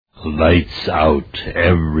Lights out,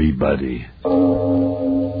 everybody.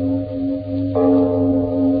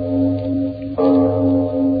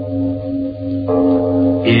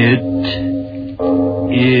 It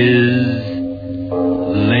is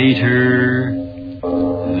later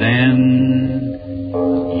than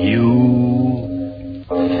you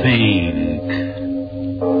think.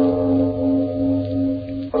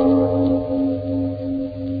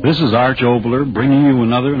 This is Arch Obler bringing you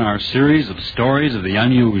another in our series of stories of the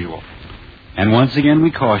unusual. And once again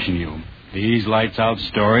we caution you, these lights-out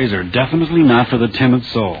stories are definitely not for the timid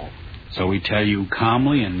soul. So we tell you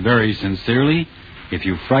calmly and very sincerely, if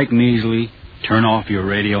you frighten easily, turn off your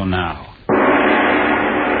radio now.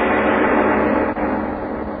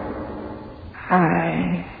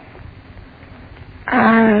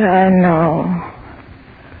 I know.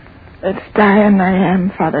 It's dying I am,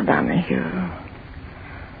 Father Donahue.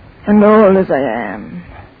 And old as I am,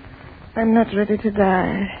 I'm not ready to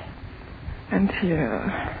die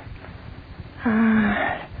until...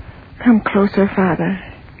 come closer, Father,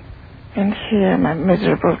 and hear my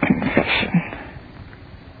miserable confession.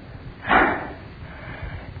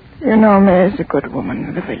 You know me as a good woman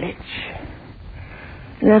of the village.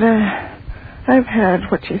 Yet I've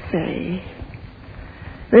heard what you say.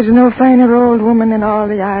 There's no finer old woman in all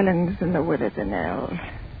the islands than the widow Danelle.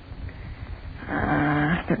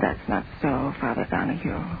 But that's not so, Father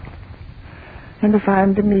Donahue. And if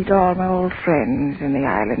I'm to meet all my old friends in the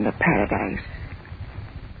island of paradise,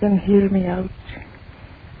 then hear me out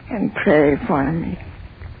and pray for me.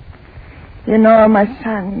 You know my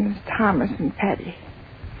sons, Thomas and Paddy,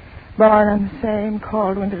 born on the same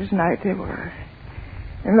cold winter's night they were.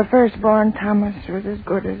 And the firstborn, Thomas, was as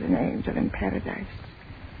good as an angel in paradise.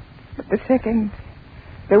 But the second,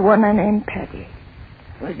 the one I named Paddy,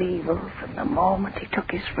 was evil from the moment he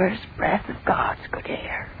took his first breath of God's good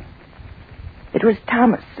air. It was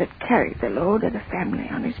Thomas that carried the load of the family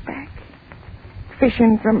on his back,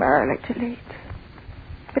 fishing from early to late.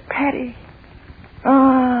 But Paddy,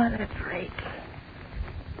 that rake,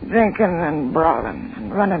 drinking and brawling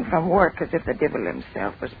and running from work as if the devil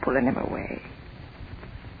himself was pulling him away.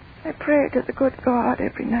 I pray to the good God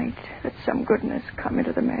every night that some goodness come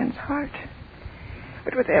into the man's heart.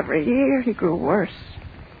 But with every year he grew worse,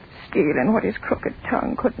 stealing what his crooked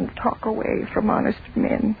tongue couldn't talk away from honest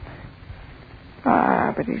men.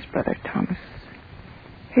 But his brother Thomas,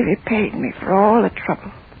 he repaid me for all the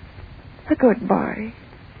trouble. A good boy.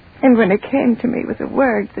 And when it came to me with the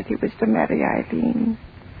words that he was to marry Eileen,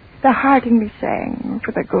 the heart in me sang,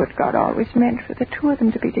 for the good God always meant for the two of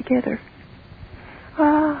them to be together.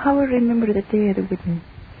 How I remember the day of the wedding.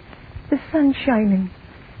 The sun shining,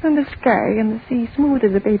 and the sky and the sea smooth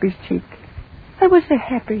as a baby's cheek. I was so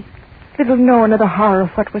happy, little knowing of the horror of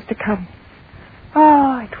what was to come.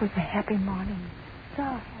 It was a happy morning. So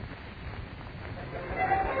happy.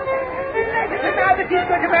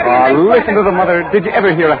 Listen to the mother. Did you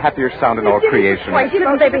ever hear a happier sound in all creation? Why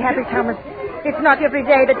shouldn't they be happy, Thomas? It's not every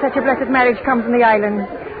day that such a blessed marriage comes in the island.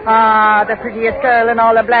 The prettiest girl in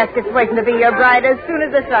all the Blaskets waiting to be your bride as soon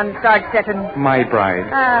as the sun starts setting. My bride?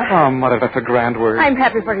 Mother, that's a grand word. I'm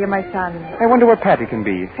happy for you, my son. I wonder where Paddy can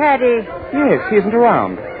be. Paddy? Yes, he isn't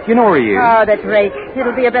around. You know where he is. That's rake.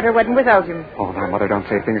 It'll be a better wedding without him. Oh, now, Mother, don't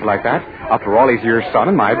say things like that. After all, he's your son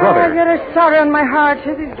and my brother. I've got a sorrow in my heart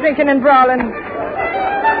as he's drinking and brawling.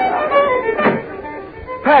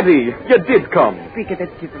 Paddy, you did come. Speak of it,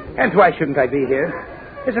 Jibble. And why shouldn't I be here?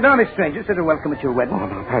 There's an honest stranger said welcome at your wedding. Oh,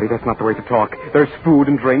 no, Paddy, that's not the way to talk. There's food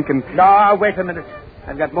and drink and... No, wait a minute.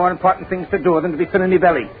 I've got more important things to do than to be filling my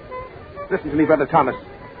belly. Listen to me, Brother Thomas.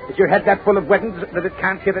 Is your head that full of weddings that it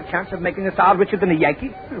can't get a chance of making us all richer than a Yankee?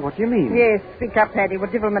 What do you mean? Yes, speak up, Paddy.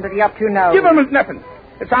 What devilment are you up to now? Devilment nothing.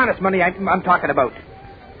 It's honest money I'm talking about.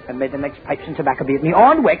 And may the next pipes and tobacco be at me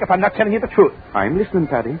on wake if I'm not telling you the truth. I'm listening,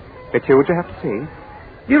 Paddy. Let's hear what you have to say.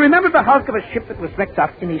 Do you remember the hulk of a ship that was wrecked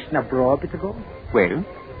off in East Nabro a bit ago? Well?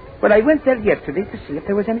 Well, I went there yesterday to see if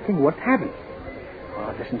there was anything worth having.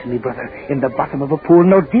 Listen to me, brother. In the bottom of a pool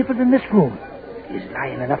no deeper than this room is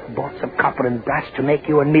lying enough bolts of copper and brass to make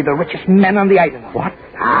you and me the richest men on the island. What?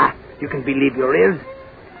 You can believe there is.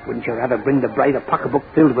 Wouldn't you rather bring the bride a pocketbook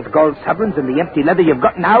filled with gold sovereigns than the empty leather you've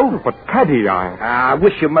got now? But, Paddy,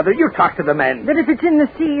 wish you, Mother. You talk to the men. But if it's in the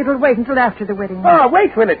sea, it'll wait until after the wedding.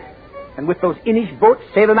 Wait, will it? And with those Inish boats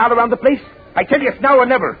sailing all around the place, I tell you it's now or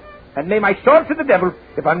never. And may my sword to the devil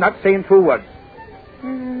if I'm not saying true words.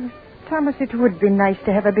 Thomas, it would be nice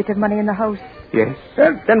to have a bit of money in the house. Yes.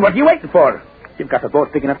 Well, then what are you waiting for? You've got a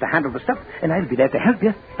boat big enough to handle the stuff, and I'll be there to help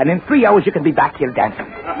you. And in 3 hours you can be back here dancing.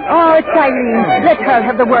 It's Eileen. Let her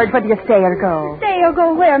have the word whether you stay or go. Stay or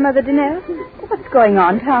go where, Mother Danelle? What's going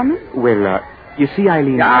on, Thomas? Well, You see,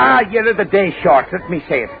 Eileen... you're the day short. Let me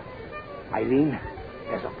say it. Eileen,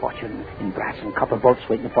 there's a fortune in brass and copper bolts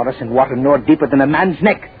waiting for us in water no deeper than a man's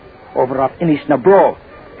neck, over off Innisnabro.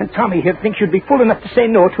 And Tommy here thinks you'd be fool enough to say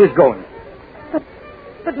no to his going.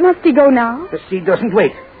 But must he go now? The sea doesn't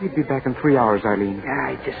wait. He'd be back in 3 hours, Eileen.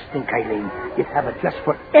 I just think, Eileen, you'd have it just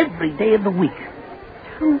for every day of the week.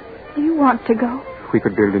 Thomas, do you want to go? We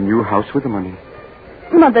could build a new house with the money.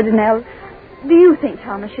 Mother Donnell, do you think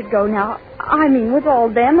Thomas should go now? I mean, with all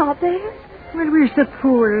them out there? Well, we're so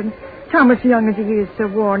poor, and Thomas, young as he is, so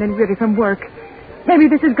worn and weary from work. Maybe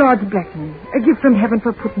this is God's blessing, a gift from heaven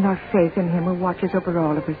for putting our faith in him who watches over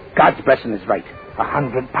all of us. God's blessing is right.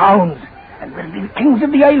 £100. And we'll be the kings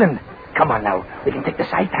of the island. Come on now. We can take the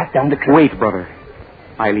side path down the cliff. Wait, brother.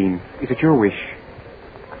 Eileen, is it your wish?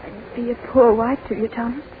 I'd be a poor wife to you,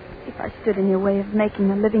 Thomas, if I stood in your way of making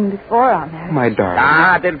a living before our marriage. My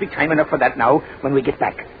darling. There'll be time enough for that now when we get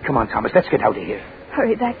back. Come on, Thomas. Let's get out of here.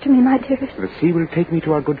 Hurry back to me, my dearest. The sea will take me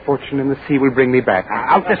to our good fortune, and the sea will bring me back.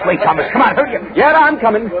 Out this way, Thomas. Come on, hurry up. Yeah, I'm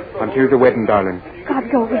coming. Until the wedding, darling. God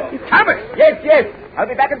go with you. Thomas! Yes. I'll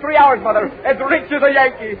be back in 3 hours, Mother. As rich as a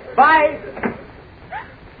Yankee. Bye.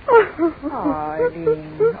 Oh,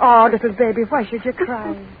 Eileen. Oh, little baby, why should you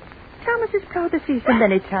cry? Thomas is proud to see so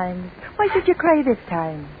many times. Why should you cry this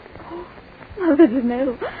time? Mother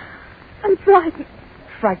Donnell, I'm frightened.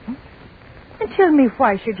 Frightened? And tell me,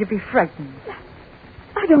 why should you be frightened?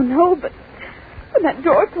 I don't know, but when that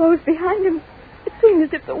door closed behind him, it seemed as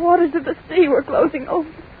if the waters of the sea were closing over.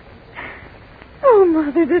 Oh,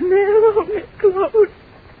 Mother Donnell, oh, Miss Claude,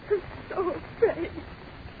 I'm so afraid.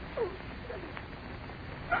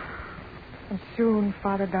 And soon,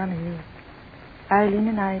 Father Donahue, Eileen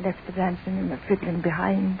and I left the dancing and the fiddling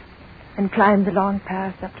behind and climbed the long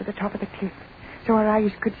path up to the top of the cliff so our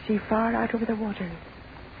eyes could see far out over the water.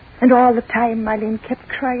 And all the time, Eileen kept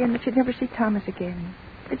crying that she'd never see Thomas again.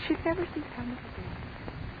 That she'd never see Thomas again.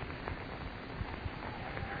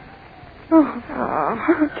 Oh,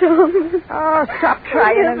 Thomas. Oh, stop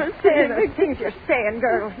crying and say the things you're saying,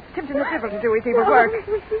 girl. It's tempting the devil to do his evil work.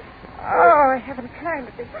 Oh, I haven't climbed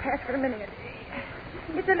up this path for a minute.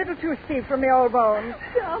 It's a little too steep for me old bones.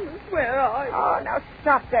 Thomas, where are you? Oh, now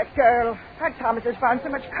stop that, girl. Our Thomas has found so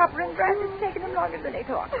much copper and brass, it's taken him longer than he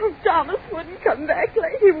thought. Oh, Thomas wouldn't come back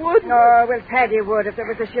like he would. Oh, well, Paddy would if there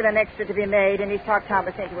was a shilling extra to be made, and he's talked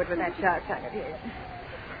Thomas into it with that sharp tongue of his.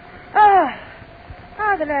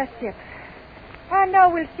 The last ship. I know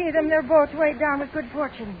we'll see them. They're both way down with good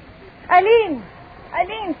fortune. Eileen,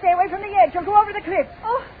 stay away from the edge. You'll go over the cliff.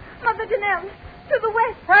 Oh, Mother Donnell, to the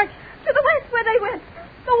west. What? To the west where they went.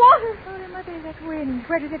 The water. Oh, Mother, that wind.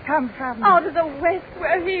 Where did it come from? Oh, to the west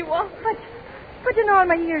where he was. But in all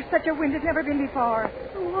my years, such a wind has never been before.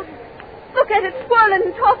 Oh, look at it swirling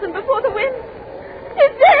and tossing before the wind.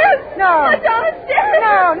 It's dead. No. My Thomas dead.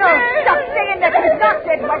 No. Dead. Stop saying that. He's not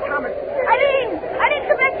dead, my Thomas. Eileen,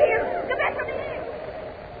 come back here. Come back to me.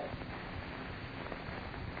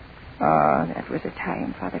 Oh, that was a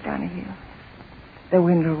time, Father Donahue. The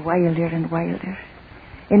wind grew wilder and wilder.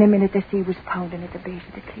 In a minute, the sea was pounding at the base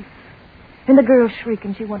of the cliff. And the girl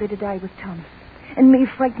shrieking she wanted to die with Thomas. And me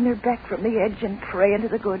frightening her back from the edge and praying to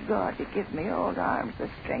the good God to give me old arms the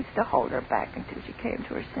strength to hold her back until she came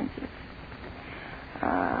to her senses.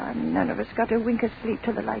 None of us got a wink of sleep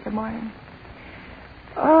till the light of morning.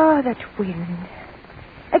 Oh, that wind.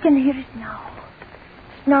 I can hear it now.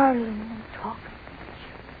 Snarling and talking.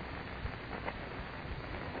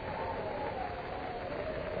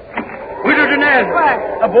 Widow Donnell! What?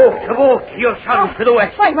 A boat. Your son to the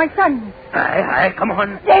west. Why, my son? Aye, come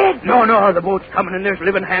on. Dead? No, the boat's coming and there's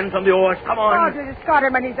living hands on the oars. Come Oh, on. to the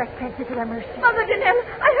Scotterman, he's a thank you for their mercy. Mother Donnell,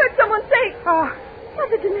 I heard someone say. Oh,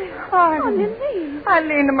 Mother Donnell.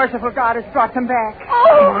 Eileen, the merciful God has brought them back. Come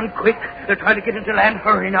Oh. on, quick. They're trying to get into land.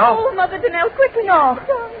 Hurry now. Oh, Mother Donnell, quickly. No,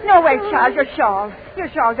 wait, Charles, your shawl. Your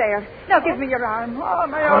shawl's there. Now give me your arm. Oh,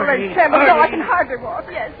 my old Hurry, leg trembles. Oh, I hurry. can hardly walk.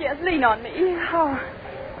 Yes, lean on me. Oh,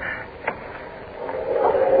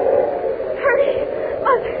 Hurry.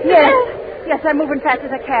 Mother yes. Donnell. Yes, I'm moving fast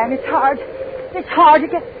as I can. It's hard. It's hard to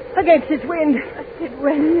get against this wind. It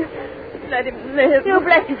will. Let him live. You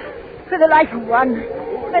bless it for the life of one.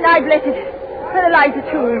 And I bless it for the life of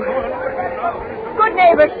two. Good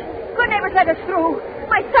neighbors, let us through.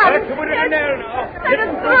 My son. That's the Widow Donnell now. Let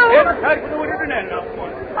us through. Get aside for the Widow Donnell now. Come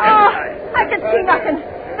on. Oh, I can see nothing.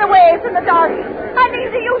 The waves in the dark. Eileen,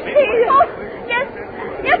 do you see? Oh,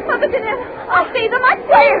 yes, Mother Donnell. I see them. I see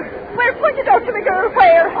them. Where? Point it out to me, girl.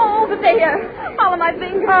 Where? Oh, over there. Follow my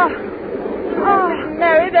finger. Oh,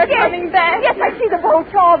 Mary, they're coming back. Yes, I see the boat.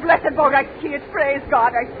 Oh, blessed boat. I see it. Praise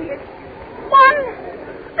God, I see it. One.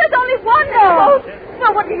 There's only one No. boat.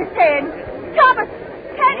 No, what are you saying? Thomas!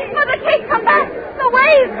 Teddy! Mother Kate, come back! The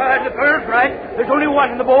waves! The girl's right. There's only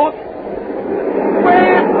one in the boat.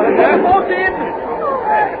 Wave! The boat's in!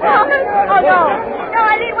 Thomas! Oh, no. No,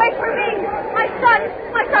 Eddie, wait for me. My son,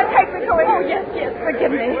 take me to him. Oh, yes,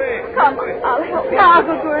 forgive me. Come, I'll help you. Ah,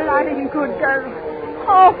 good girl, Annie, good girl.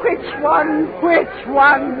 Oh, which one?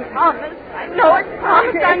 Thomas, I know it,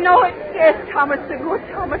 Thomas, I know it. Yes, Thomas, the good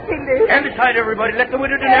Thomas, he lives. Stand aside, everybody. Let the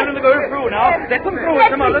widow Danelle and the girl through now. Let them through. Let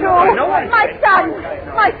Some me other. through. No one. My son,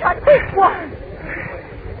 which one?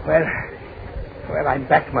 Well, I'm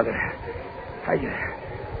back, Mother. Are you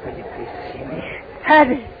pleased to see me?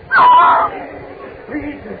 Paddy. Oh!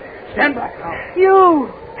 Please, stand back now. You,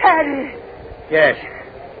 Paddy.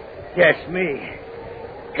 Yes, me.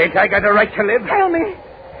 Ain't I got a right to live? Tell me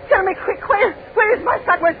quick, where is my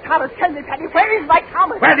son? Where's Thomas? Tell me, Paddy, where is my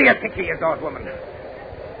Thomas? Where do you think he is, old woman?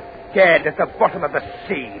 Dead at the bottom of the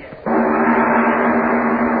sea.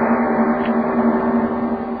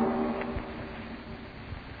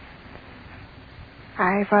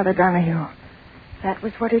 Aye, Father Donahue. That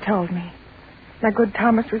was what he told me. My good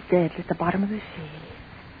Thomas was dead at the bottom of the sea.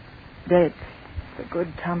 Dead. The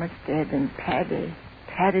good Thomas dead, and Paddy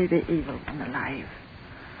the evil one, alive.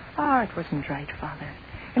 Oh, it wasn't right, Father.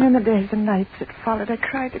 And in the days and nights that followed, I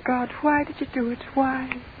cried to God, why did you do it? Why?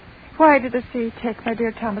 Why did the sea take my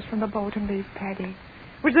dear Thomas from the boat and leave Paddy?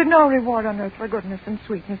 Was there no reward on earth for goodness and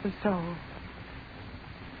sweetness of soul?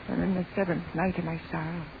 And in the seventh night of my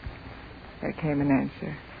sorrow, there came an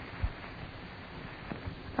answer.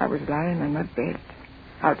 I was lying on my bed.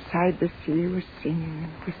 Outside, the sea was singing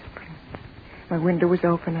and whispering. My window was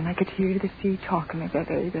open, and I could hear the sea talking as I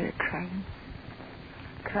lay there crying.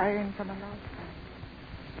 Crying from a long time.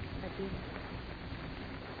 I did.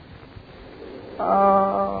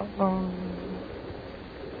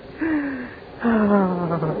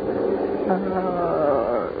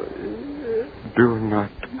 Do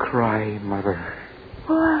not cry, Mother.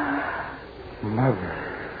 Mother.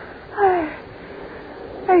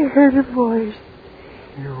 I heard a voice.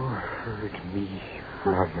 You heard me,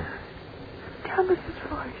 Mother. Thomas's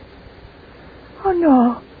voice. Oh,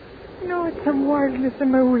 no. No, it's some wildness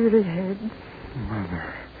in my weary head.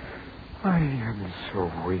 Mother, I am so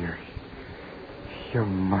weary. You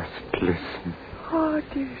must listen. Oh,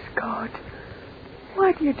 dearest God.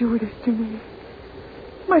 Why do you do this to me?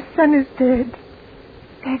 My son is dead.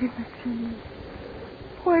 Dead in the sea.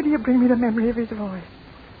 Why do you bring me the memory of his voice?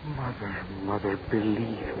 Mother, believe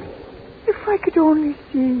me. If I could only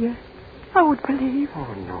see you, I would believe.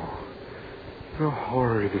 Oh, no. The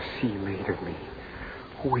horror the sea made of me.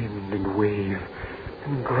 Wind and wave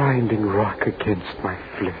and grinding rock against my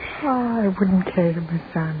flesh. Oh, I wouldn't care, my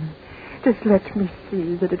son. Just let me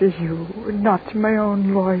see that it is you, not my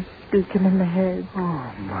own voice speaking in the head.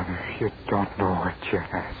 Oh, Mother, you don't know what you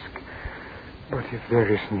ask. But if there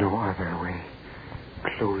is no other way,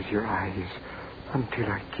 close your eyes until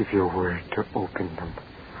I give you a word to open them.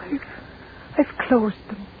 I've closed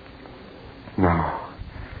them. Now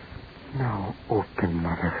open,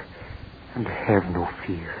 Mother, and have no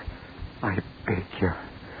fear. I beg you.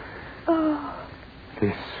 Oh.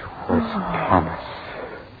 This was Thomas.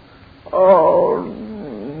 Oh,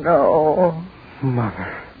 no.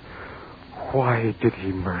 Mother, why did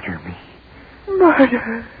he murder me?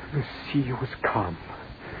 Murder? The sea was calm.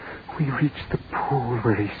 We reached the pool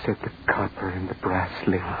where he said the copper and the brass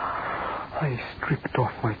lay. I stripped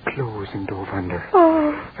off my clothes and dove under.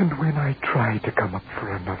 Oh. And when I tried to come up for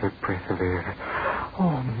another breath of air,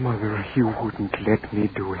 oh, Mother, he wouldn't let me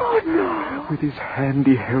do it. Oh, no. With his hand,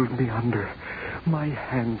 he held me under. My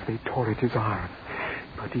hands, they tore at his arm.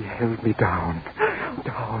 But he held me down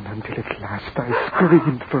until at last I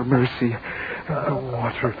screamed for mercy. And the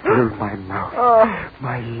water filled my mouth,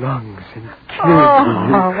 my lungs, and killed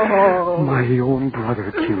me. My own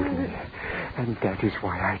brother killed me. And that is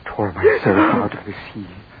why I tore myself out of the sea.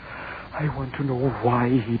 I want to know why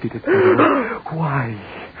he did it, Mother. Why?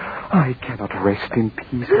 I cannot rest in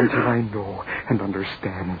peace until I know and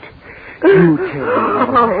understand. You tell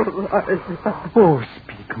me, Mother. Oh,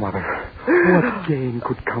 speak, Mother. What gain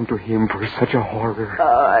could come to him for such a horror?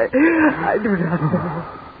 I do not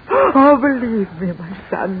know. Oh, believe me, my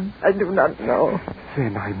son. I do not know.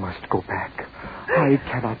 Then I must go back. I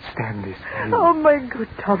cannot stand this view. Oh, my good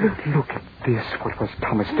Thomas. Look at this, what was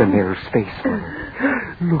Thomas Danelle's face,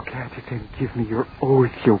 Mother. Look at it and give me your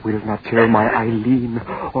oath you will not tell my Eileen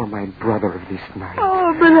or my brother of this night.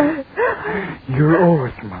 Oh, but Your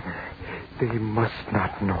oath, Mother. They must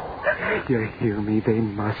not know. You hear me? They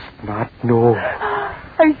must not know.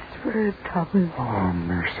 I swear, Thomas. Oh,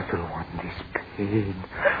 merciful one, this pain.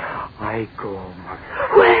 I go,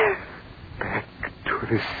 Mother. Where? Back to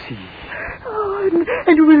the sea.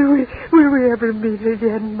 And will we ever meet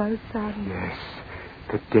again, my son? Yes.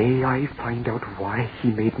 The day I find out why he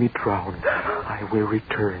made me drown, I will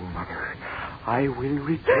return, Mother. I will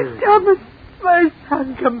return. Thomas, my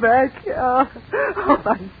son, come back. Oh,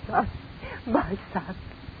 my son. My son.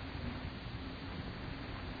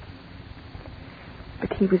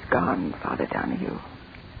 But he was gone, Father Donahue.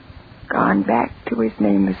 Gone back to his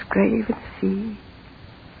nameless grave at sea.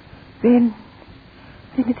 Then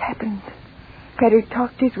it happened. Paddy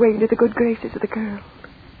talked his way into the good graces of the girl.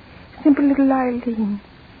 Simple little Eileen.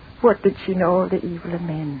 What did she know of the evil of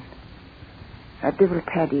men? That devil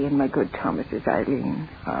Paddy and my good Thomas's Eileen.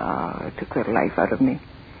 It took the life out of me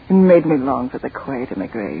and made me long for the quiet of my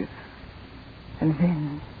grave. And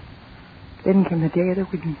then came the day of the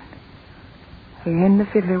wedding. Again the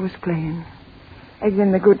fiddler was playing.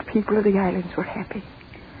 Again the good people of the islands were happy.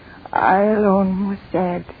 I alone was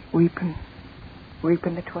sad, weeping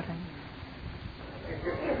the twirling.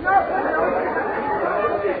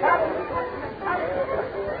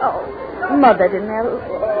 Oh, Mother Danelle,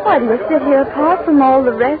 why do you sit here apart from all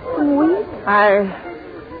the rest and weep?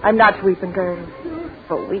 I'm not weeping, girl.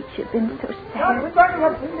 For weeks you've been so sad.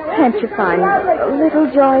 Can't you find a little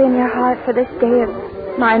joy in your heart for this day of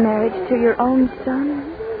my marriage to your own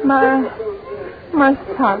son? My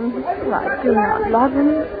son. Well, I do not love him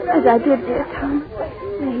as I did dear Thomas.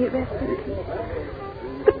 May he rest in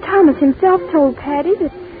peace. But Thomas himself told Paddy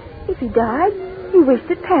that if he died, he wished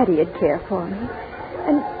that Paddy'd care for me.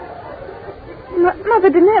 And Mother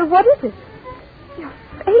Danelle, what is it? Your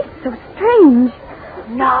face so strange.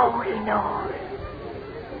 Now he knows.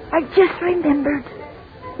 I just remembered.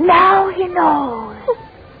 Now he knows.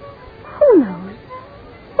 Who knows?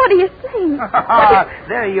 What are you saying?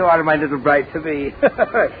 There you are, my little bride-to-be.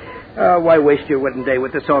 Why waste your wedding day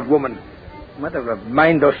with this old woman? Mother of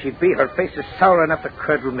mine though she be, her face is sour enough to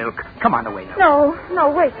curdle milk. Come on away now. No,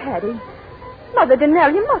 wait, Paddy. Mother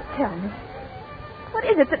Danelle, you must tell me. What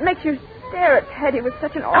is it that makes you stare at Paddy with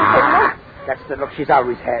such an awful look? That's the look she's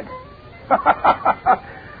always had.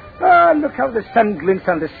 Look how the sun glints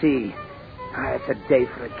on the sea. It's a day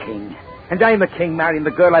for a king. And I'm a king marrying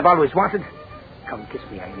the girl I've always wanted. Come, kiss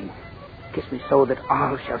me, Eileen. Kiss me so that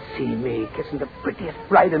all shall see me kissing the prettiest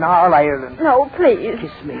bride in all Ireland. No, please.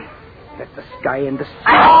 Kiss me. Let the sky and the sea...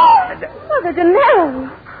 Mother Danelle.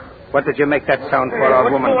 What did you make that sound for,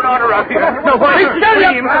 old woman? What's going on around here? No,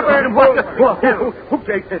 Who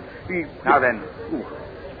takes it? Now then,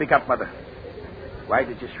 speak up, Mother. Why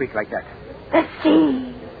did you shriek like that? The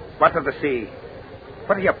sea. What of the sea?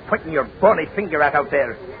 What are you pointing your bony finger at out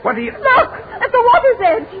there? What are you... Look! At the water's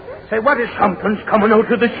edge! Say, what is... Something's coming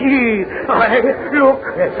out of the sea. Look,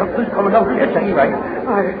 something's coming out. Yes, that's right.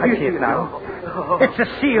 I see it now. It's a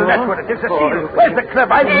seal, that's what it is, a seal. Where's the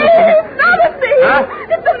club? I'm looking at... It's not a sea! Huh?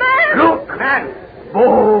 It's a man! Look, man!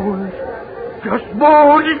 Bones. Just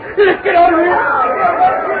bones. Let's get out of here.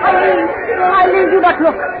 Eileen, do not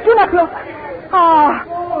look. Do not look.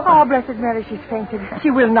 Oh, Blessed Mary, she's fainted. She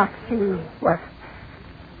will not see.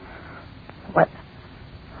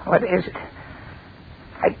 What is it?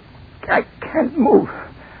 I can't move.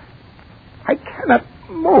 I cannot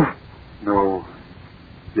move. No,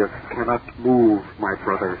 you cannot move, my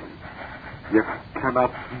brother. You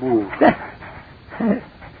cannot move.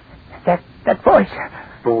 That voice.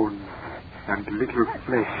 Bones and little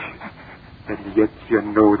flesh, and yet you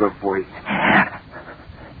know the voice.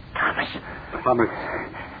 Thomas,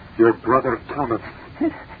 your brother Thomas,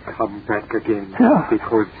 come back again. No.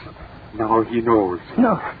 Because now he knows.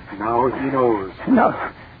 No. Now he knows. No.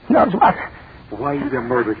 Knows what? Why you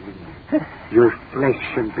murdered me. Your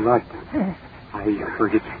flesh and blood. I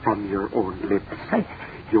heard it from your own lips.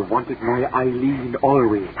 You wanted my Eileen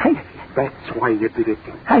always. That's why you did it.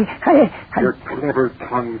 Your clever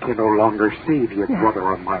tongue can no longer save you,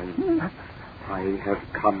 brother of mine. I have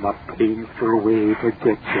come a painful way to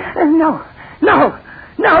get you.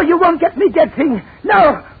 No, you won't get me, dead thing.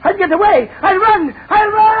 No, I'll get away. I'll run.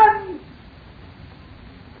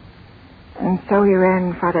 And so he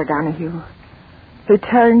ran, Father Donahue. He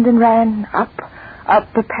turned and ran up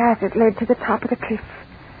the path that led to the top of the cliff.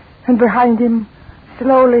 And behind him,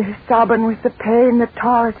 slowly sobbing with the pain that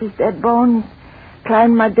tore at his dead bones,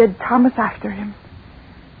 climbed my dead Thomas after him.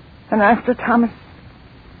 And after Thomas,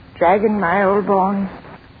 dragging my old bones,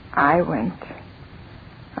 I went.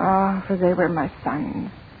 Oh, for they were my sons,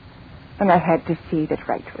 and I had to see that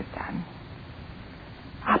right was done.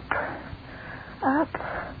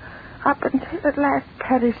 Up until at last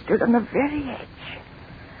Paddy stood on the very edge,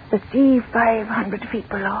 the sea 500 feet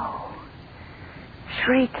below,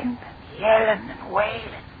 shrieking and yelling and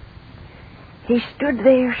wailing. He stood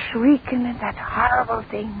there shrieking at that horrible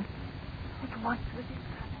thing. But once with his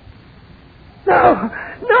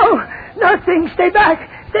brother. No, nothing. Stay back.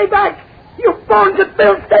 You bones of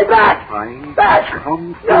Bill, stay back. I Back.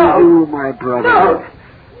 come for you, my brother.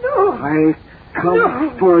 No. I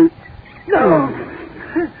come for you. No.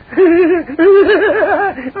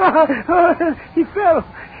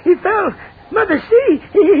 He fell. Mother, see,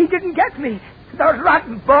 he didn't get me. Those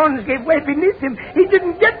rotten bones gave way beneath him. He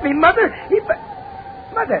didn't get me, Mother.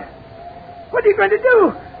 Mother, what are you going to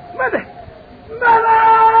do? Mother!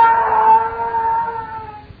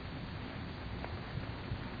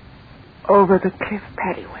 Over the cliff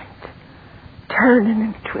Paddy went, turning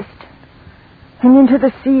and twisting, and into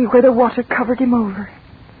the sea where the water covered him over.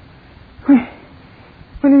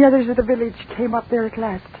 When the others of the village came up there at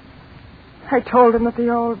last, I told them that the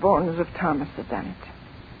old bones of Thomas had done it.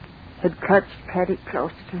 Had clutched Paddy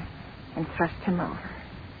close to and thrust him over.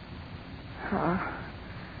 Oh,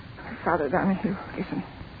 Father Donahue, listen.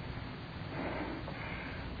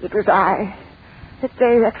 It was I that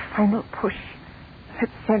gave that final push that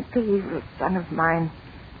sent the evil son of mine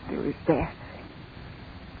to his death.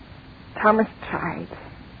 Thomas tried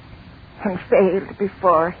and failed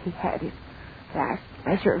before he had his last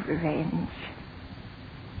measure of revenge.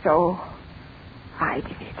 So I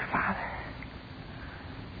did it, Father.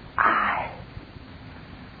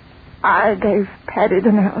 I gave Paddy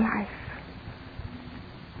the new life,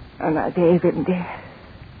 and I gave him death.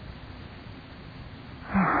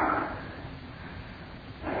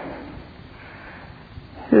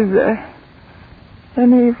 Is there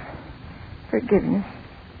any forgiveness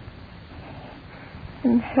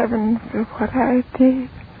in heaven for what I did?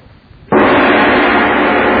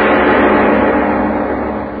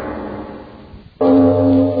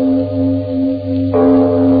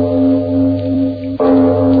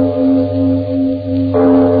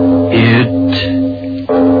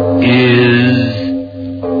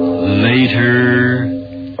 Later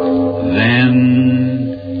than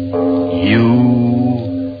you